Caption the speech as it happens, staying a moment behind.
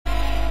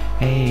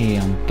Hey,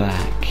 I'm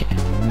back,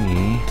 and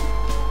we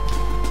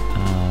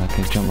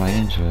can jump right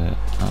into it.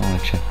 I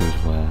want to check who's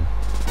where.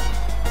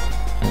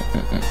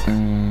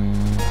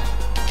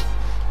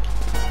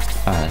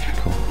 Alright, that's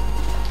pretty cool.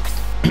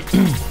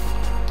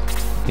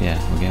 Yeah,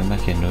 we're getting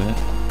back into it.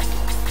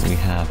 We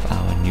have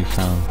our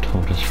newfound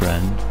tortoise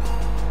friend,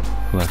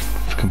 who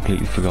I've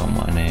completely forgotten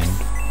what I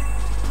named,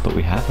 but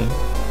we have him.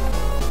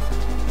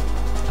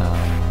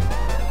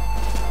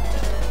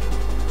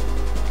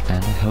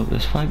 And I hope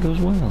this fight goes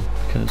well,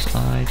 because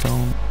I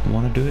don't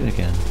want to do it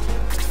again.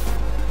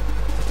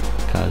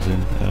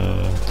 Cousin,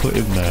 put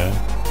him there.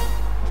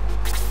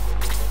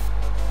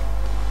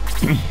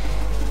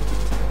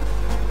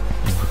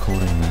 I'm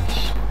recording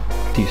this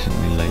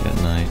decently late at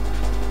night.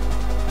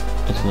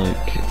 It's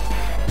like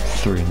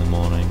 3 in the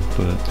morning,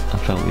 but I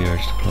felt the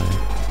urge to play.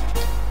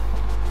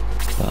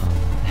 But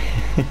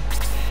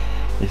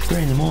it's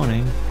 3 in the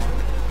morning,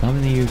 I'm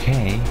in the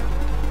UK,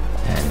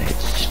 and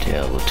it's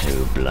still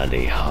too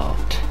bloody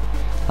hot.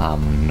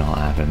 I'm not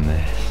having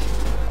this.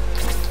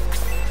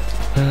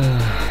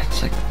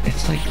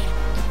 It's like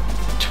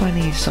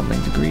 20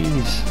 something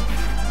degrees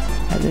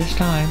at this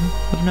time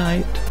of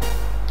night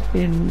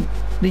in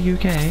the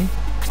UK.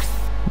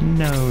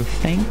 No,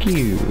 thank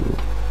you.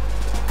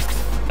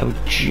 I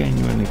would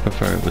genuinely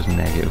prefer it was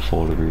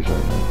 -4 degrees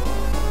right now.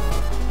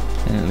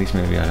 And at least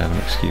maybe I'd have an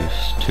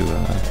excuse to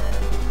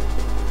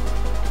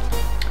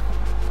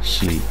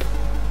sleep.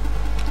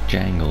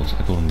 Jangles,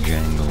 I call him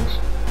Jangles.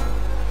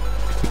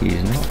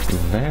 He's not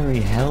very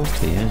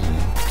healthy, is he?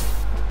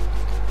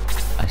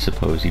 I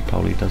suppose he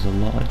probably does a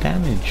lot of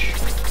damage.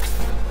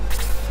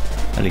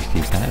 At least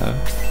he's better,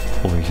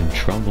 or he's in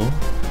trouble.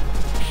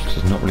 So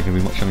there's not really going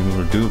to be much I'm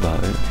able to do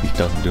about it if he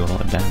doesn't do a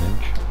lot of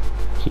damage.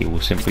 He will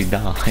simply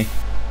die.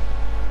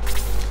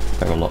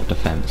 Better a lot of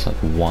defense, like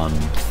one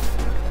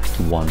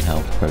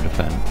health per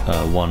defense,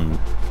 1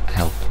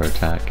 health per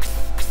attack.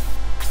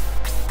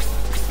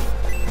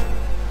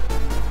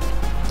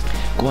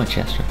 Go on,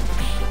 Chester.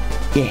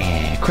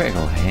 Yeah,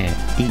 critical hit.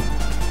 Eat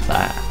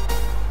that,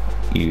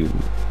 you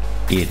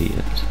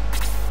idiot.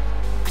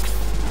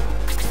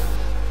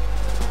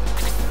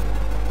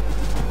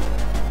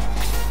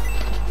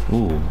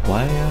 Ooh,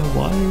 why,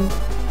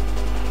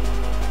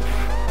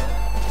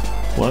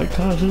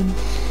 cousin?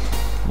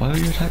 Why would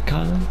you attack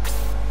cousin?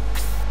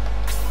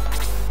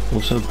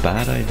 Also,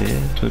 bad idea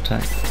to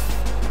attack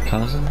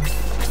cousin.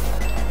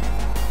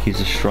 He's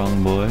a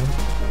strong boy.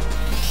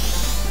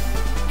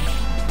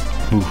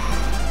 Oof.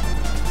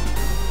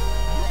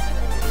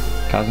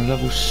 Cousin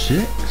level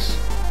 6?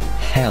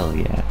 Hell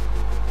yeah.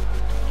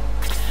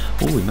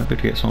 Oh, we might be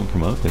able to get someone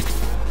promoted.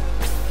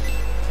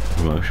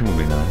 Promotion would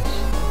be nice.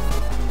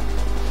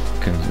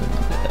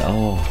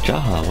 Oh,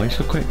 Jaha, why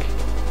so quick?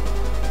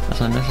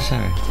 That's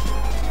unnecessary.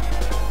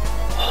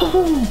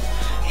 Oh,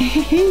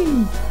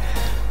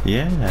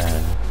 yeah.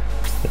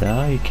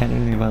 Oh, you can't do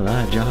anything about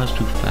that. Jaha's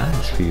too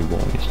fast for you,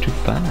 boy. It's too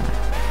fast.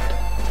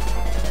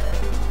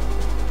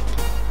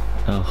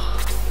 Ugh.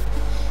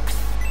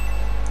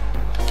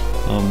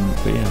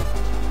 But yeah,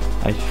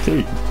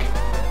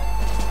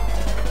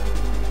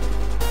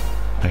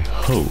 I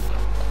hope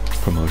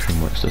promotion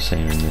works the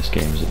same in this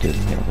game as it did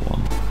in the other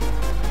one.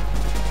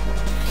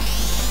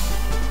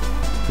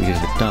 Because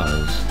if it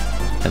does,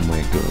 then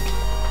we're good.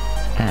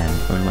 And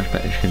we're in a much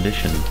better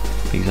condition,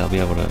 because I'll be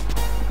able to,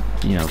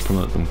 you know,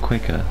 promote them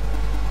quicker,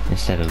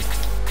 instead of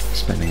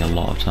spending a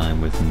lot of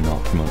time with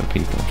not promoted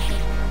people.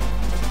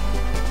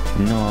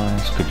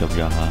 Nice, good job,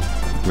 Jaha.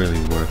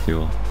 Really worth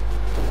your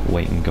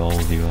weight in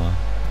gold, you are.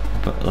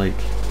 But like,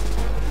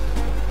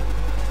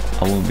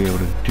 I won't be able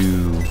to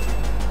do.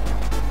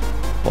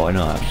 Oh, I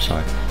know. I'm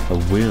sorry. I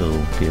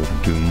will be able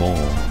to do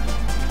more.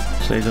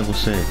 So he's level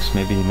 6.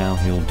 Maybe now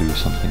he'll do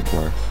something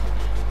worth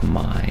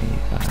my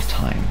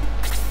time.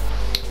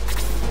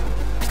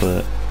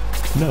 But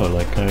no,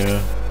 like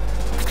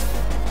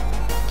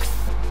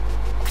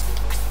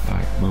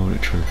Alright, moment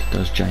of truth.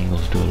 Does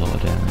Jangles do a lot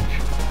of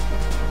damage?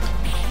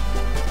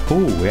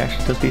 Oh, he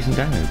actually does decent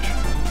damage.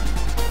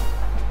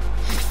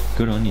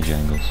 Good on you,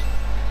 Jangles.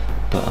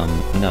 But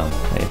no,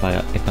 if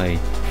I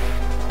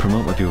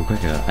promote my people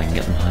quicker, I can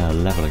get them higher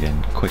level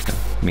again quicker,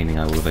 meaning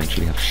I will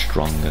eventually have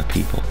stronger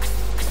people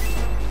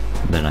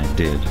than I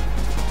did.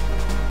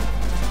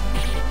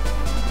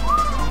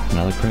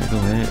 Another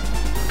critical hit.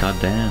 God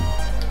damn.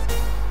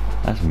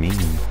 That's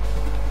mean.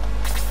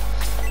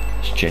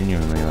 It's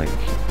genuinely like,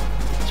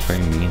 it's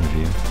very mean of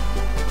you.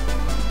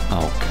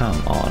 Oh,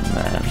 come on,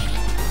 man.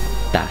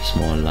 That's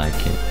more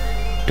like it.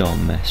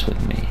 Don't mess with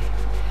me.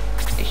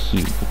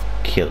 He will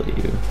kill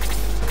you.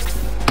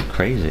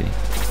 Crazy.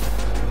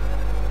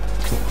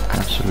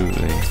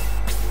 Absolutely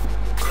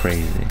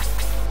crazy.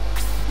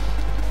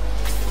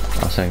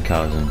 I'll send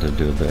Cousin to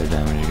do a bit of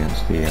damage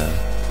against the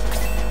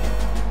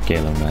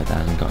Galen Red that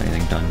hasn't got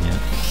anything done yet.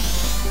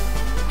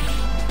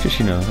 Just,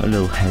 you know, a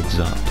little heads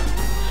up.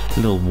 A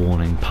little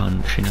warning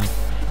punch, you know.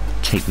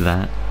 Take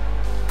that.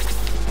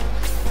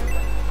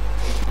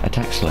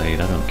 Attack Slade,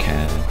 I don't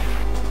care.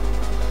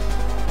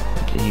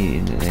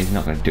 He's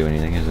not going to do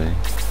anything, is he?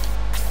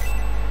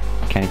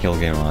 Can he kill a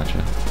Game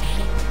Archer?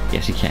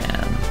 Yes, he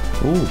can.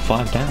 Ooh,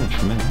 5 damage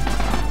from him.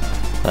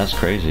 That's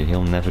crazy.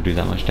 He'll never do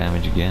that much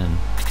damage again.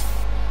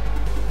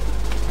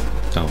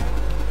 Oh.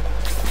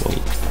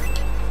 Wait.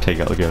 Take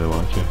out the Game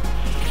Archer.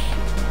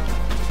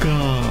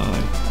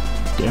 God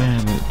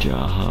damn it,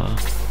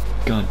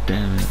 Jaha. God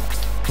damn it.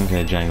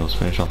 Okay, Jangles,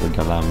 finish off the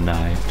Galam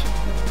Knight.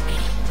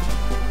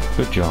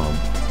 Good job.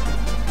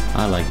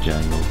 I like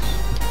Jangles.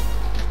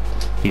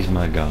 He's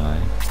my guy.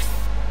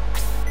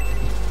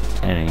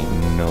 And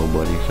ain't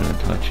nobody finna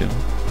touch him.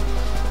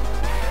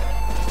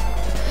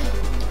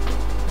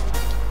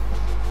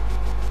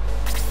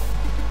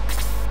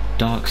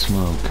 Dark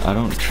Smoke. I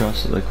don't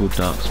trust that they're called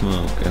Dark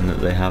Smoke and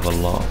that they have a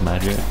lot of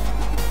magic.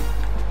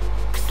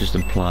 Just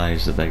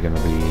implies that they're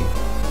gonna be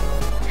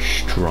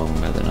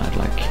stronger than I'd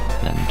like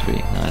them to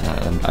be.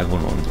 I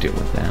wouldn't want to deal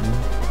with them.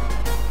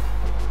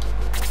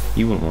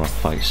 You wouldn't want to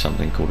fight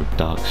something called a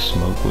Dark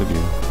Smoke, would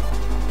you?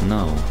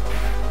 No.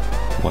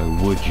 Why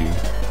would you?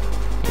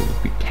 It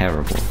would be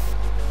terrible.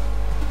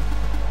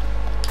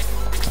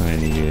 I'm gonna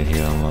need you to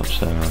heal him up,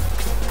 Sarah.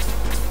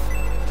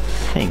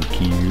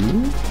 Thank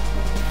you.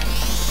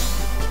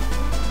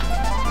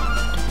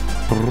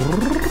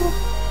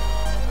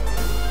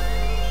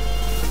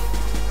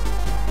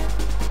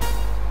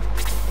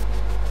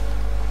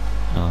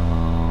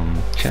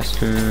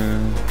 Chester.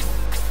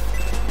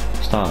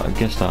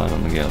 Get started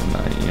on the Gale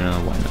Knight, you know,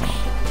 why not?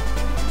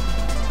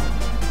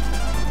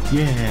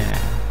 Yeah!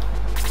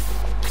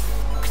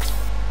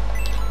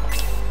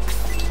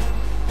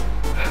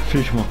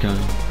 Finish him off, Gale.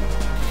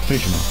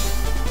 Finish him off.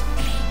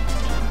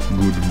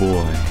 Good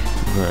boy.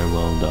 Very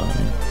well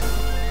done.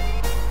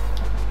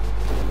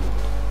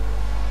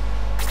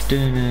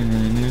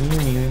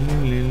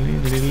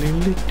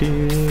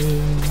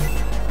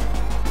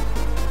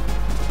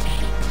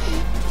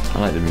 I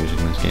like the music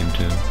in this game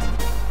too.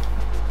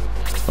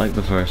 Like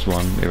the first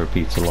one, it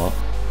repeats a lot,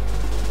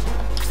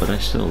 but I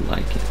still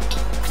like it.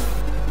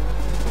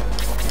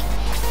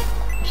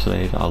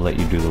 Slade, I'll let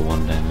you do the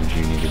 1 damage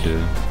you need to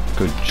do.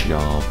 Good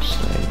job,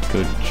 Slade,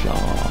 good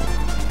job.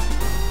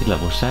 He's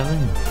level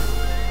 7.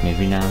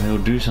 Maybe now he'll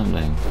do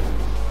something.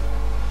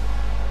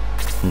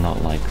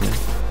 Not likely,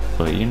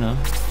 but you know.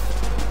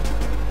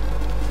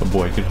 A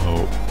boy could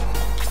hope.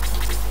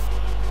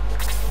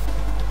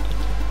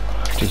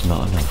 Just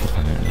not enough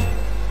apparently.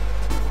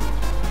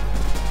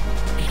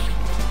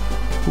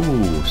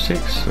 Ooh,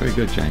 6. Very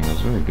good, Jangles.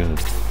 Very good.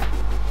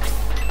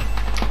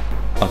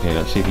 Okay,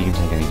 let's see if he can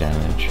take any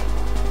damage.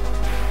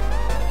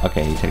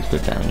 Okay, he takes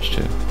good damage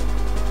too.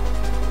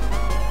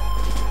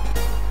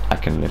 I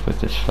can live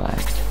with this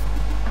fact.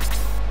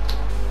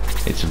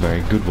 It's a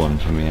very good one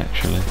for me,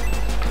 actually.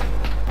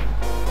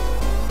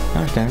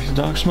 How much damage do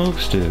Dark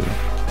Smokes do?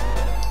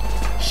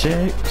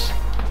 6?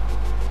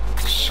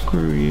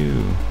 Screw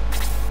you.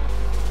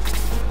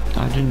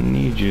 I didn't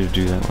need you to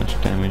do that much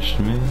damage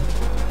to me.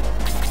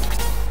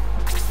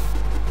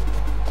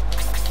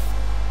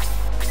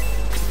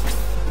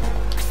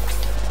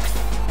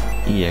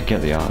 Yeah,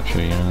 get the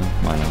archer, you know,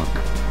 why not?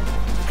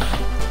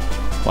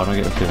 Why do I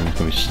get the feeling it's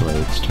gonna be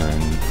Slade's turn?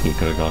 He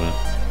could've got it.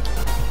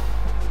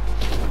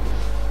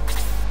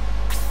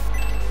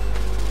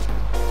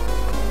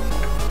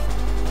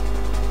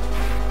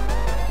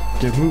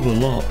 They move a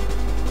lot.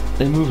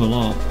 They move a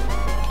lot.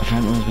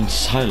 Phantom has been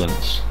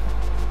silenced.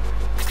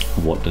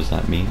 What does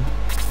that mean?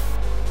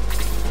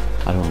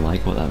 I don't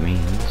like what that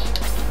means.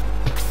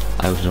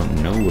 I also don't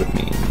know what it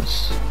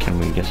means. Can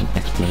we get an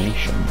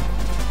explanation?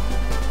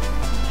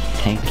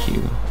 Thank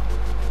you.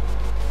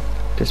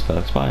 This spell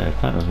expired.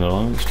 Phantom's no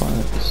longer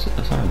expired.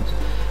 Silence.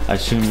 I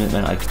assumed it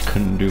meant I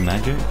couldn't do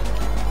magic.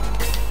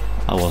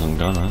 I wasn't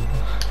gonna.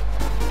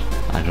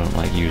 I don't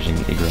like using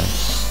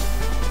egress.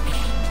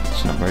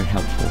 It's not very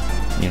helpful,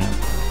 you know?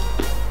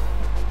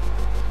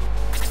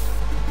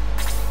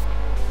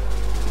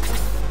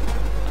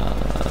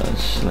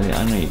 Slade,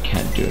 I know you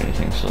can't do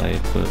anything,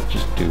 Slade, but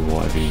just do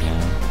whatever you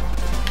can.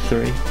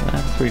 3?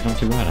 3's not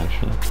too bad,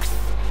 actually.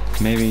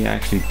 Maybe it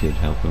actually did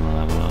help him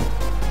level up.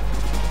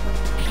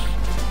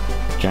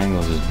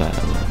 Jangles is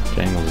better, though.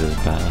 Jangles is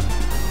better.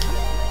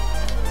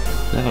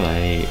 Level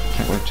 8,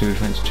 attack by 2,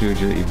 defense 2,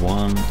 agility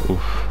 1.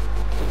 Oof.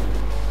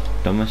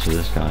 Don't mess with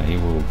this guy, he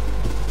will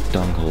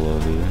dunk all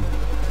over you.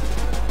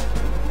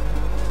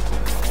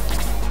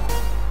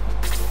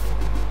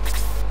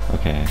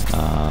 Okay,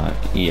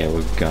 yeah,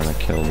 we're gonna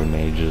kill the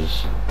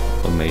mages.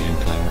 The mage and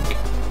cleric.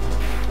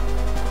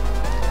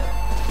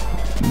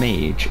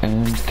 Mage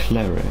and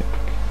cleric.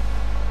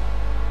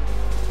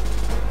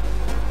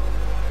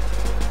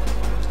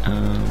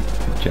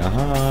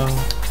 Jaha.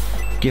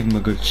 Give him a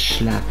good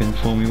slapping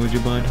for me, would you,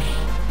 bud?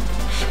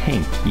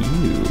 Thank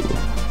you.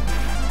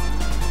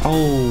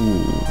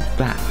 Oh,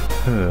 that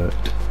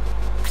hurt.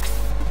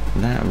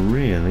 That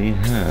really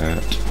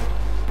hurt.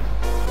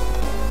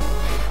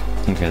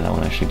 Okay, that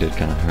one actually did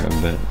kind of hurt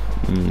a bit.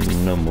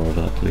 No more of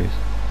that, please.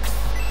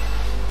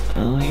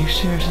 Oh, are you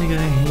seriously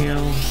gonna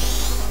heal?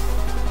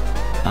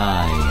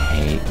 I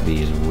hate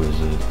these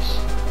wizards.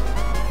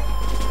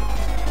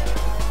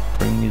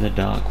 Bring me the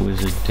Dark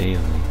Wizard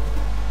daily.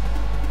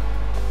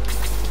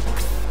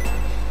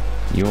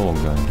 you're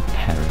going to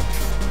perish.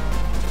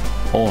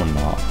 Or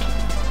not.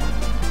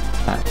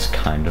 That's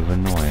kind of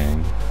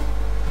annoying.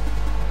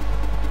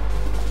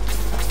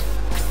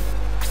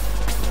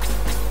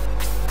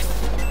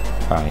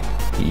 Alright,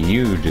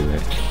 you do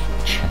it,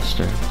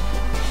 Chester.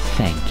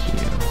 Thank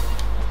you.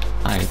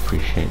 I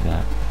appreciate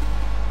that.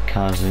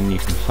 Cousin, you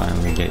can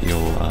finally get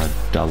your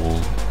double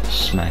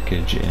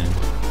smackage in.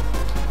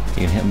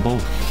 You can hit them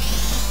both.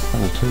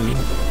 Level 2.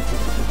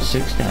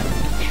 6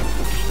 damage.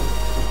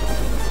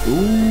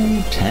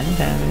 Ooh, 10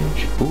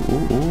 damage.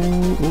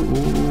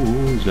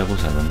 Ooh, he's level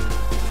 7.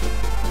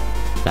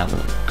 That was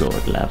a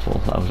good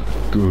level. That was a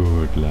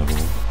good level.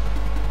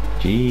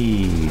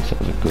 Jeez, that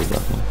was a good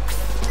level.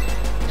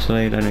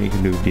 Slade, I know you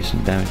can do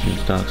decent damage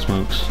against Dark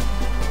Smokes.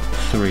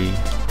 3.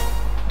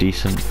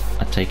 Decent.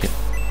 I take it.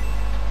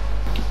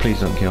 Please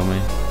don't kill me.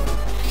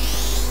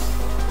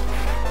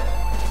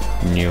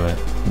 Knew it.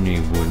 Knew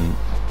you wouldn't.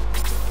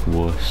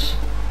 Wuss.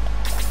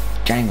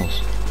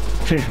 Jangles.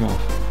 Finish him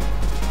off.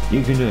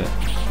 You can do it.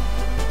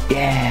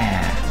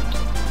 Yeah!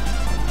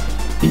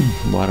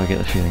 Why do I get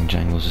the feeling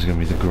Jangles is going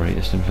to be the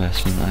greatest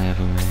investment I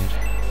ever made?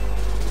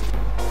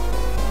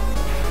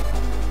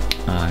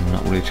 I'm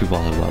not really too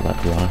bothered about that,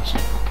 to be honest.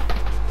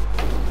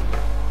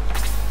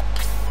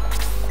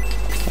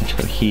 I just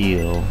gotta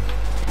heal.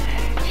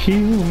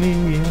 Heal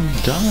me, I'm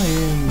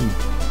dying!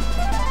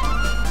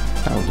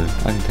 That'll do.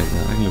 I can take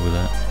that. I can live with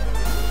that.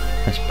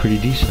 That's pretty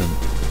decent.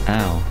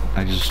 Ow.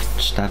 I just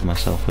stabbed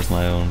myself with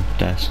my own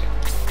desk.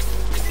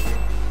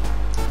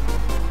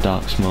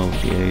 Dark Smoke.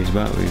 Yeah, he's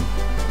about to be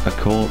a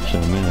corpse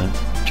in a minute.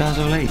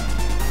 Jazzo late.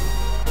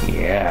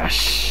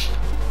 Yes!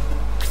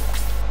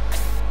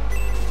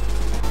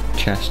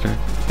 Chester,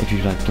 if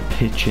you'd like to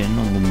pitch in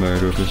on the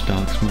murder of this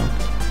Dark Smoke,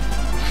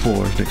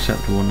 4 is an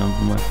acceptable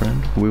number, my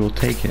friend. We will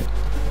take it.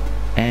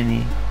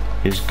 Any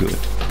is good.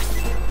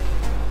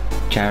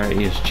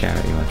 Charity is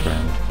charity, my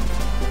friend.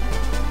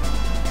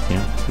 You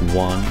know,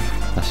 1,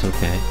 that's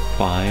okay.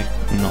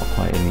 5, not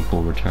quite an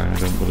equal return, I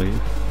don't believe.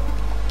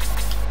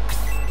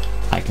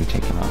 I can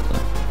take him out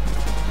though.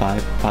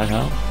 5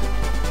 health?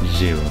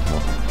 0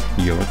 health.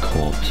 You're a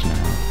corpse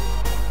now.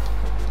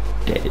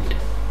 Dead.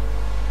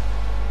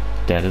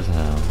 Dead as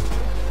hell.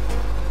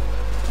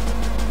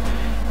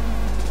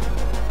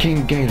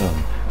 King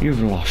Galen,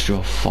 you've lost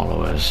your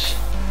followers.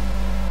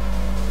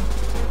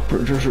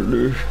 Princess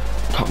Elise,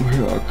 come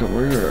here.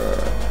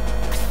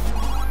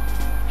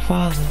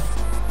 Father.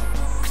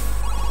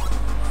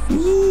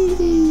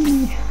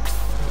 Yee.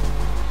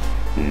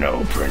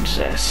 No,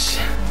 princess.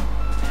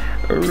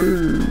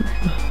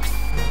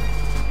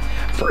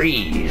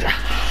 Freeze.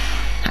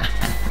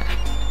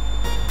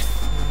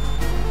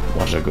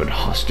 What a good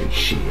hostage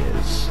she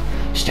is.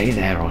 Stay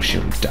there or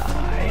she'll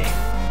die.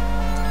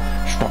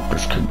 Stop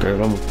this, King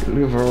Galen.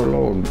 Leave her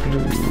alone,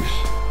 please.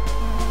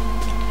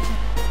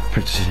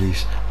 Princess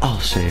Elise, I'll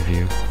save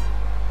you.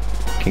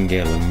 King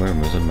Galen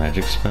murmurs a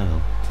magic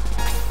spell.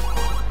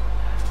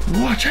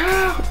 Watch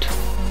out!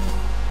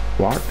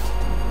 What?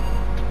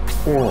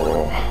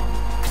 Oh.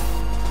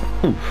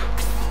 Oof.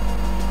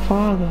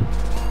 Father.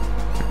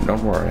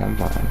 Don't worry, I'm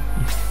fine.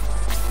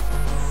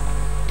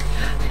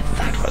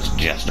 That was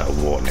just a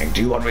warning.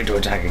 Do you want me to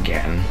attack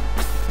again?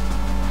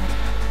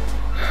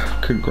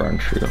 King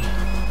Granseal.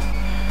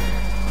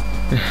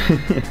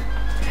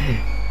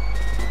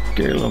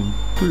 Galen,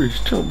 please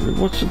tell me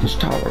what's in this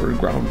tower in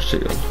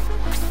Granseal.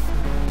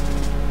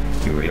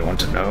 You really want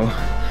to know?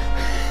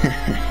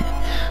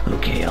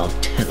 Okay, I'll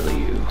tell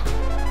you.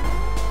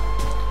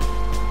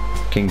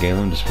 King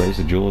Galen displays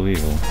the Jewel of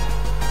Evil.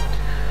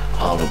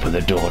 I'll open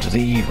the door to the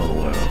evil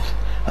world.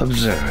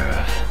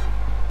 Observe.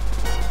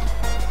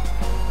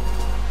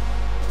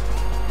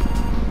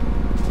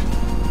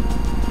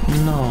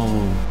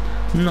 No,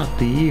 not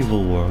the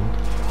evil world.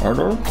 An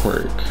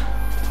earthquake.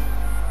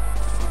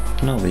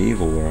 Not the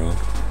evil world.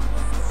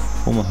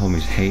 All my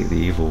homies hate the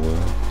evil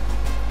world.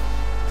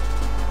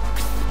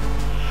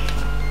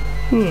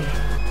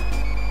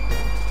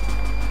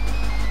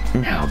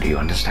 Now do you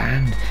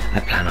understand? I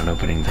plan on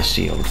opening the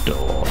sealed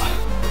door.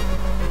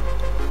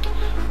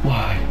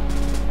 Why?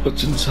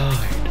 What's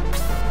inside?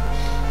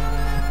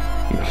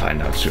 You'll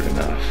find out soon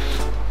enough.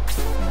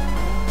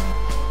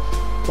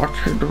 What's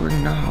he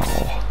doing now?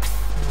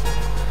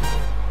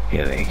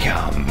 Here they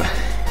come.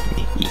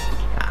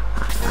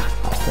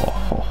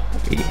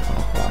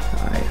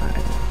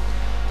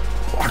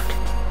 What?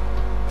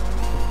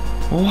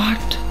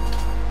 What?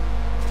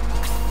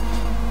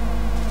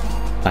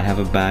 I have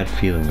a bad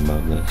feeling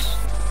about this.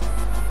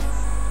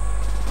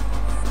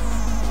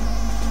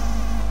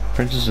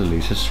 Princess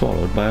Elise is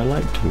swallowed by a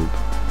light tube.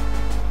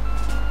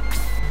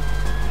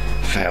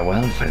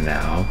 Farewell for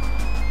now.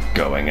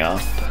 Going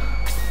up.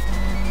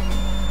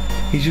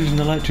 He's using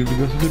the light tube to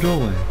go through the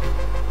doorway.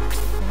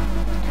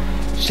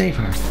 Save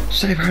her!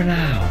 Save her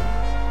now!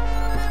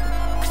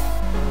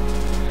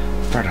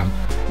 Fredham,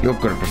 you're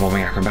good at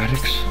performing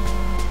acrobatics.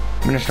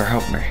 Minister,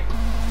 help me.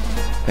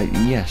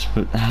 Yes,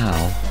 but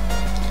how?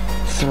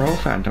 Throw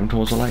Phantom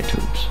towards the light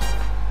tubes.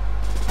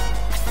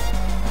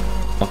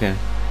 Okay.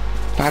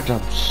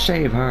 Phantom,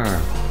 save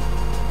her!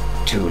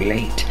 too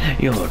late.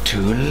 You're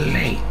too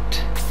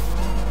late.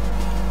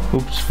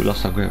 Oops, we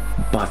lost our grip.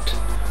 But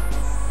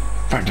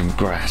Phantom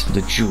grasped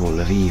the jewel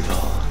of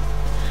evil.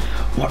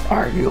 What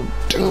are you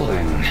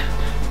doing?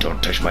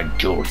 Don't touch my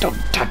jewel. Don't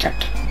touch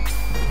it.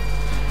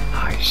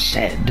 I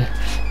said,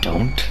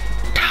 don't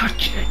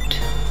touch it.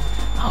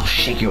 I'll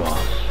shake you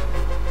off.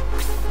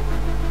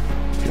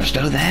 You're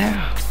still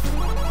there?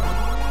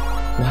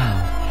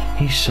 Wow,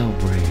 he's so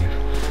brave.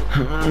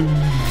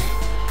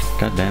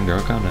 Goddamn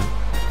girl, calm down.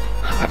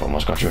 I've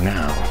almost got you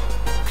now.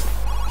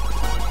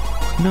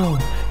 No,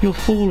 you'll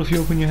fall if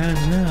you open your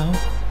hands now.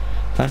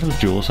 Phantom's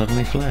jewel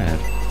suddenly flared.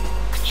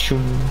 Shoo.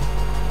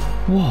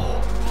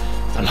 Whoa,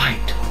 the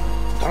light.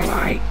 The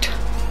light.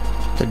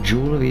 The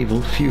jewel of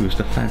evil fused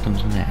to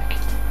Phantom's neck.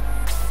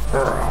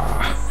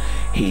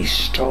 He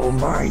stole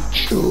my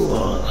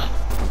jewel.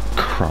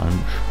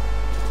 Crunch.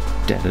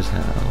 Dead as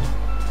hell.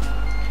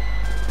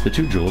 The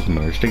two jewels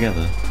merged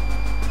together.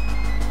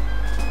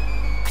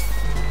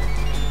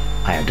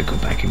 I have to go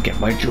back and get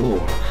my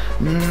jewel.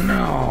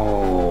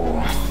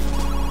 No.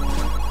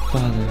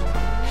 Father,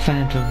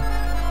 Phantom,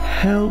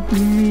 help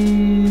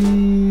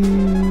me.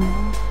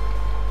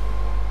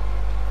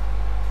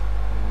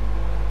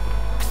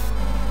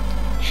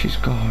 She's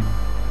gone.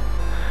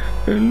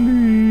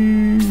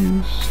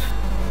 Elise.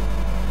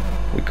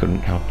 We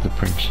couldn't help the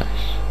princess.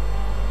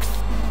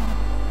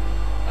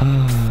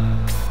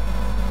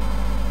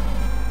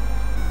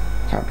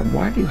 Phantom,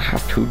 why do you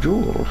have two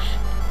jewels?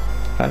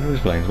 Phantom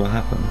explains what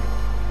happened.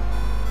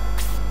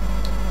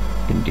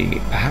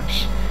 Indeed,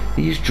 perhaps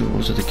these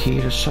jewels are the key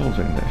to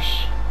solving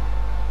this.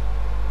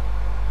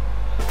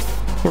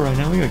 Alright,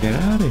 now we gotta get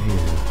out of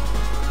here.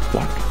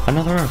 What?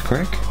 Another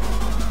earthquake?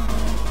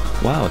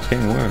 Wow, it's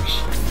getting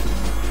worse.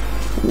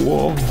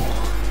 Whoa.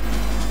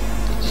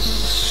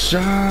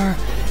 Sir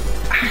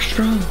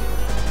Astral,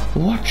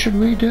 what should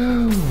we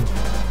do?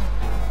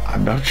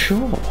 I'm not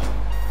sure.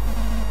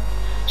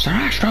 Sir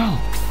Astral!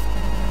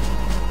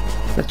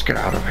 Let's get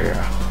out of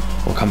here.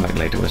 We'll come back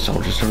later with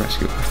soldiers to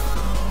rescue her.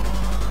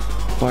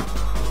 But,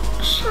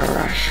 Sir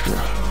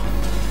Astral...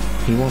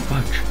 He won't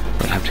budge.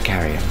 We'll have to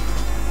carry him.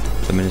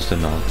 The minister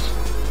nods.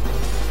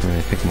 And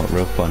they pick him up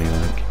real funny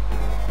like.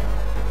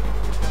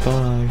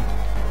 Bye.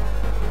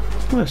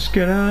 Let's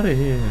get out of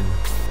here.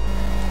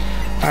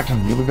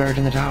 Phantom, you'll be buried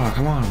in the tower.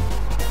 Come on.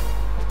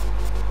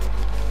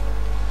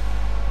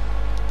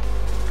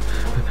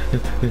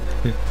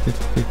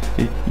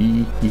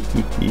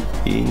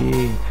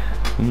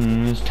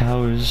 This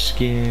tower is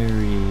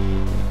scary.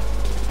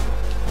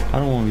 I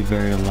don't want to be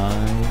buried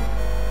alive.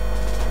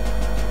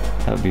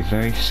 That would be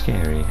very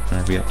scary, and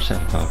I'd be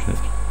upset about it.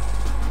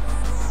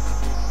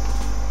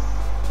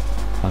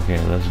 Okay,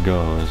 let's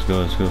go. Let's go.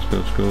 Let's go. Let's go.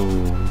 Let's go.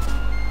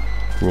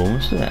 We're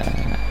almost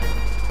there.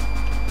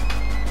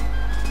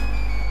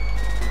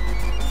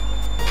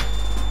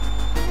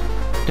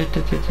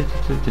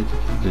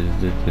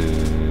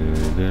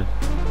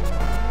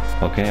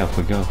 Okay, off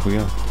we go, off we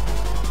go.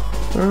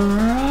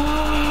 Run!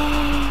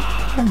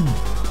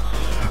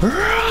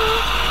 Run!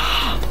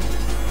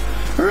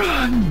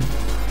 Run!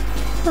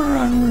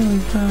 Run really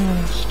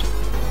fast.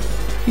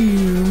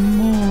 You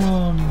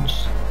morons.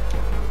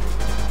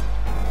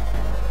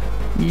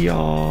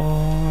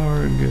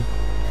 Yarg.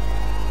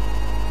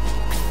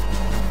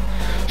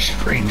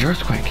 Strange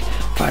earthquake.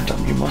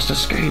 Phantom, you must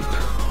escape.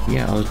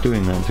 Yeah, I was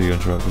doing that until you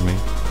interrupted me.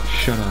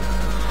 Shut up.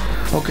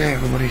 Okay,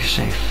 everybody's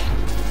safe.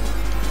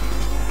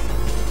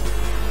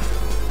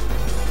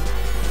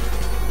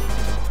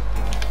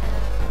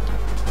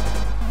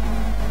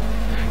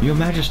 Your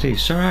Majesty,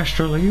 Sir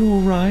Astral, are you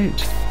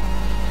alright?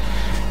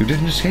 You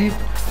didn't escape?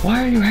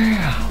 Why are you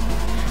here?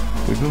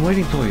 We've been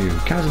waiting for you.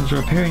 Chasms are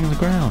appearing on the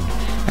ground.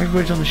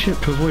 Everybody's on the ship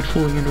to avoid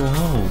falling into a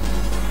hole.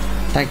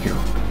 Thank you.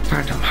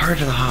 Phantom, hurry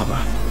to the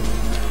harbor.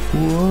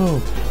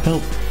 Whoa!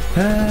 Help!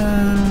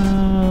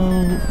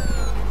 Help!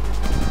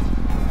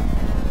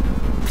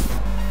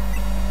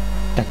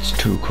 That's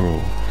too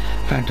cruel.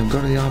 Phantom,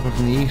 go to the harbor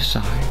from the east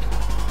side.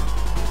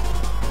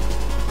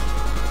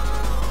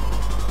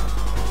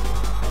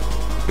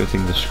 Good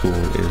thing the school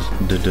is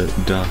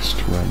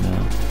dust right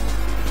now.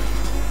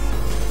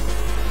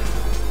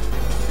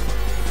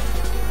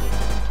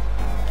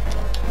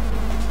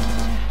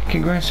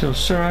 King Granseal,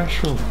 Sir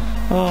Astral.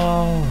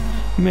 Oh,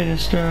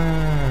 Minister.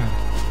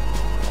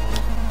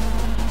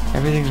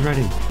 Everything's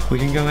ready. We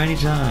can go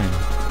anytime.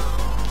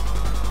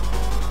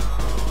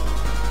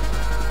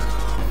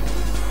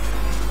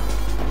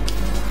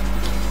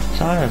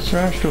 Sir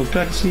Astral,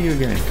 glad to see you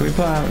again. Can we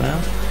pull out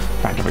now?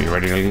 Phantom, are you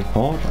ready to leave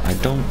port? I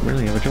don't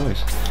really have a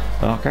choice.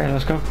 Okay,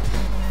 let's go.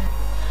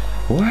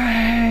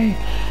 Way!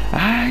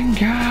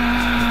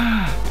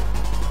 Anchor!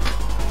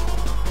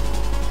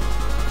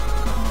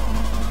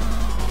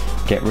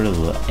 Get rid of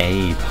the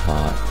A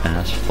part, and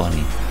that's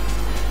funny.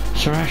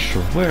 Sir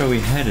Astral, where are we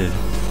headed?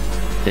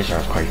 This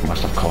earthquake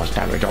must have caused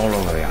damage all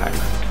over the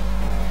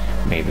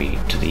island. Maybe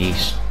to the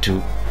east,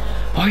 to...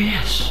 Oh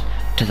yes!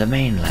 To the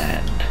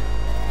mainland.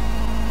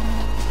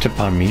 To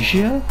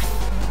Parmesia?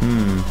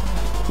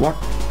 What?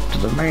 To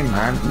the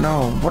mainland?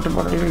 No. What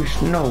about at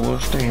least? No, we'll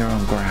stay here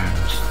on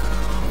Grans.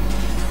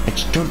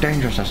 It's too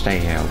dangerous to stay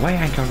here. Weigh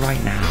anchor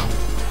right now.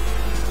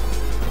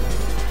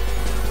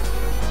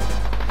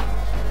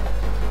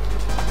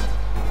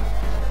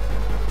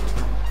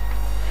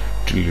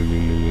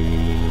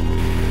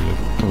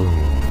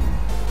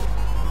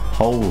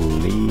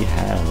 Holy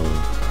hell.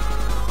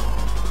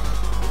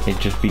 It'd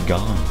just be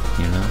gone,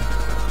 you know?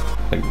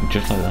 Like,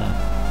 just like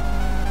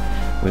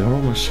that. We were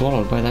almost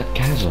swallowed by that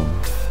chasm.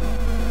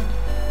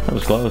 That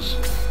was close.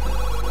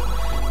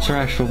 Sir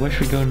Astral, where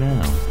should we go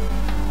now?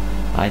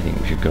 I think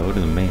we should go to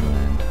the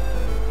mainland.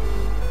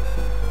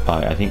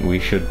 I think we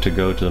should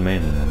go to the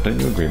mainland. Don't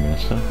you agree,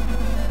 Master?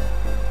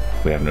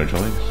 We have no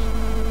choice.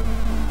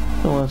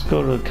 So let's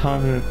go to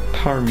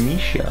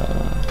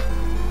Parmesia.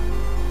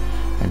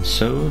 And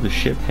so the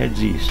ship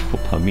heads east for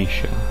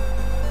Parmesia.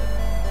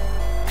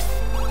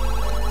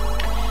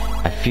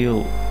 I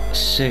feel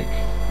sick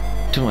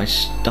to my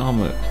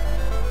stomach.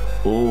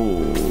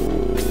 Oh,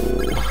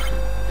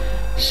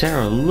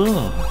 Sarah,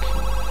 look.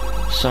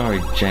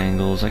 Sorry,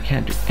 Jangles, I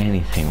can't do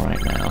anything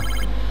right now.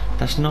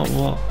 That's not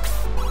what...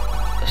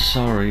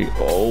 Sorry.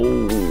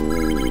 Oh,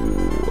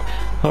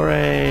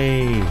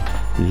 hooray!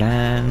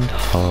 Land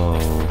ho.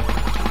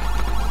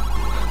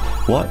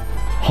 What?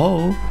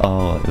 Ho?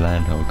 Oh,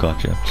 land ho,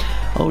 gotcha.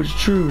 Oh, it's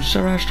true,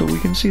 Sir Astral, we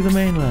can see the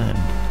mainland.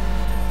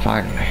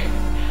 Finally,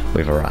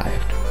 we've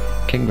arrived.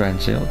 King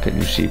Granseal, can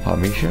you see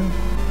Parmesia?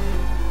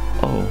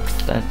 Oh,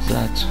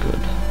 that's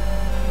good.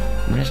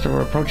 Minister,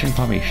 we're approaching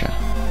Parmesia.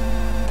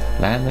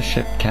 Land the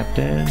ship,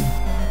 Captain.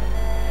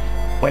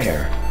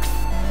 Where?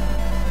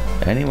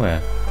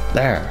 Anywhere.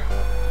 There.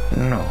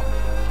 No.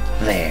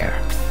 There.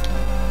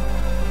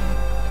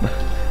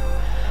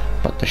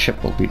 But the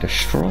ship will be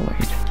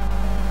destroyed.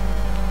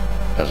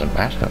 Doesn't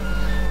matter.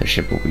 The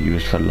ship will be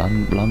used for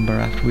lumber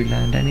after we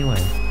land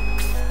anyway.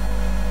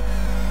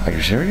 Are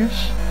you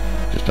serious?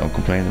 Just don't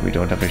complain that we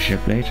don't have a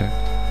ship later.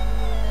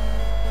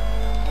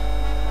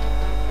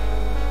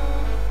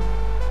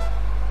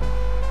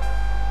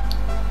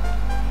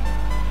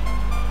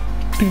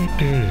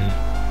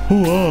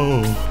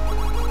 Whoa!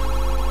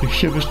 The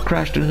ship has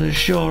crashed into the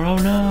shore, oh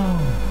no!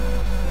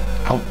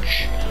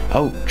 Ouch!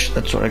 Ouch!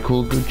 That's what I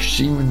call good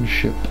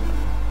seamanship.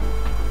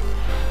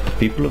 The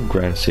people of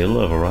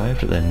Granseal have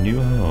arrived at their new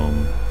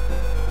home.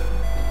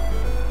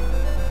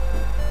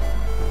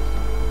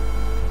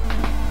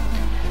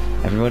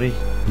 Everybody,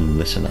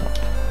 listen up.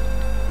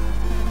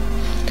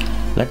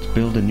 Let's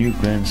build a new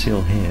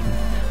Granseal here.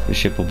 The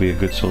ship will be a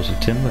good source of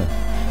timber.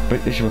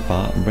 Break the ship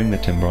apart and bring the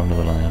timber onto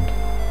the land.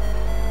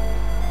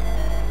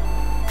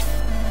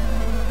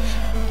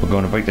 We're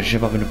going to break the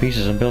ship up into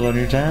pieces and build a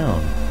new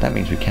town. That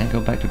means we can't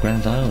go back to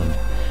Grand's Island.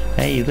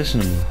 Hey,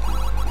 listen to me.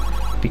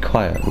 Be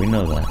quiet, we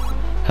know that.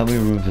 Help me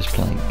remove this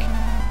plank.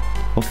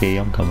 Okay,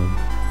 I'm coming.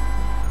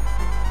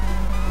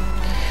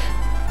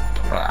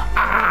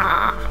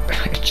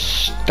 It's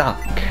stuck.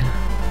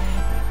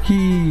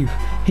 Heave,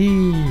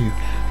 heave,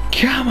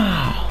 come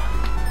on!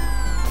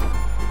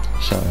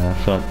 Sorry, I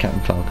feel like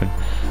Captain Falcon.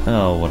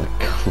 Oh, what a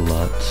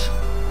klutz.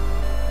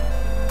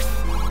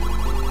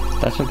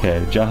 That's okay,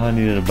 Jaha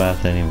needed a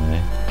bath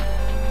anyway.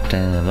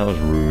 Damn, that was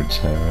rude,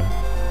 Sarah.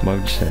 Why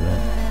would you say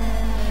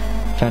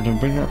that? Phantom,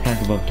 bring that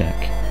plank above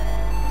deck.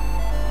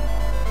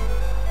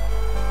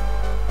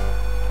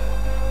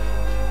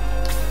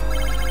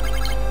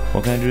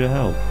 What can I do to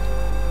help?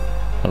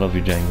 I love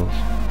you, Jangles.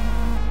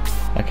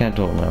 I can't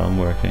talk now, I'm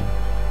working.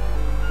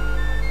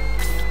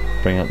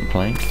 Bring out the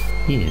plank?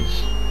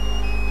 Yes.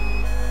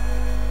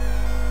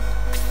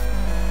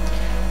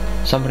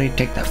 Somebody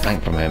take that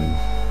plank from him.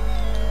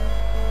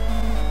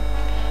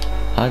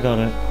 I got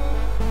it.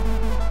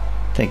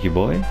 Thank you,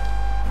 boy.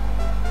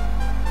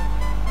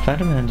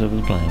 Phantom hands over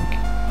the plank.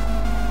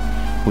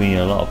 We need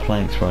a lot of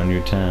planks for our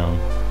new town.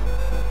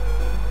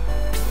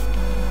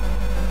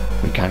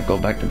 We can't go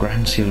back to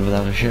Granseal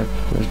without a ship.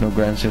 There's no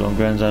Granseal on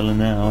Grand's Island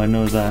now, I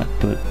know that,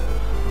 but...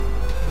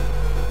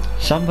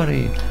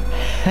 Somebody,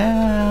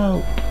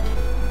 help!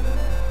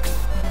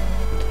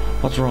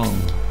 What's wrong?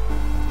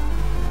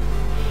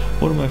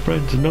 One of my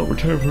friends did not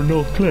return from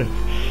North Cliff.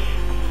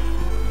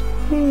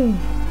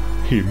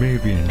 He may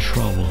be in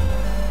trouble.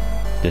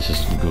 This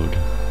isn't good.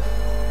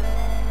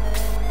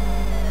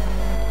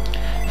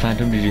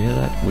 Phantom, did you hear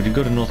that? Would you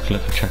go to North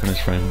Cliff and check on his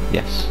friend?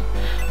 Yes.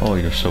 Oh,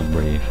 you're so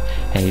brave.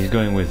 Hey, he's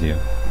going with you.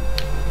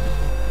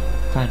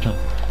 Phantom,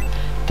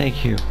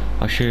 thank you.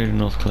 I'll show you to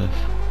North Cliff.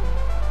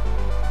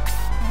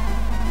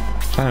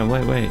 Phantom,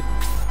 wait.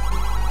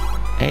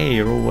 Hey,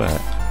 you're all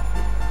wet.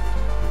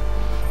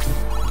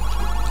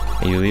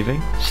 Are you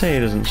leaving? Say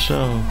it isn't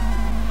so.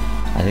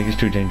 I think it's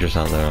too dangerous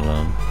out there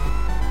alone.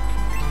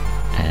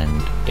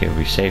 And it would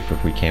be safer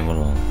if we came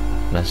along.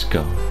 Let's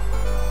go.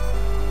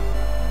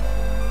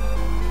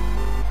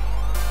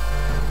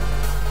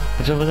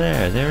 It's over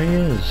there. There he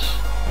is.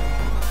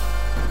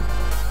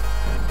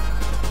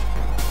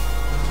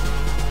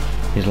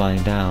 He's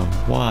lying down.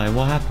 Why?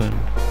 What happened?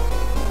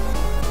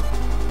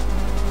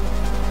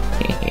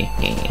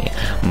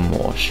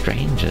 More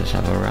strangers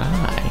have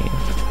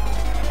arrived.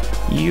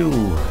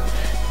 You!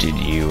 Did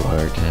you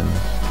hurt him?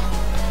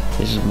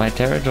 This is my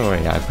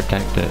territory, I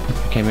protect it.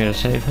 You came here to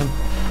save him?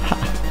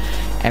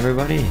 Ha!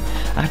 Everybody,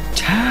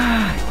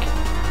 attack!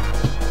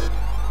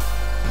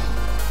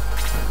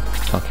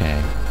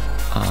 Okay,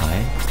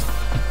 I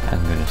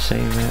am gonna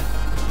save it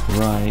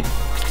right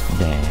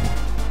there.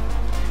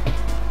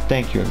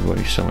 Thank you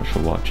everybody so much for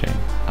watching.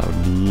 I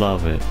would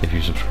love it if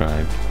you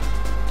subscribed.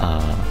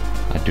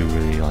 I do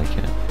really like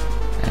it.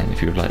 And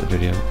if you would like the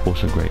video,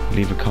 also great.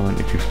 Leave a comment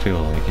if you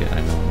feel like it. I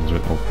know there's a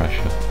bit more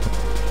pressure,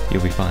 but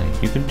you'll be fine.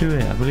 You can do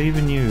it. I believe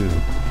in you.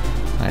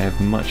 I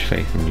have much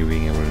faith in you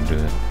being able to do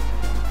it.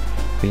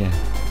 But yeah,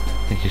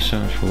 thank you so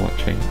much for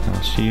watching, and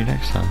I'll see you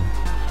next time.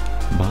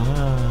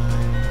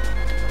 Bye.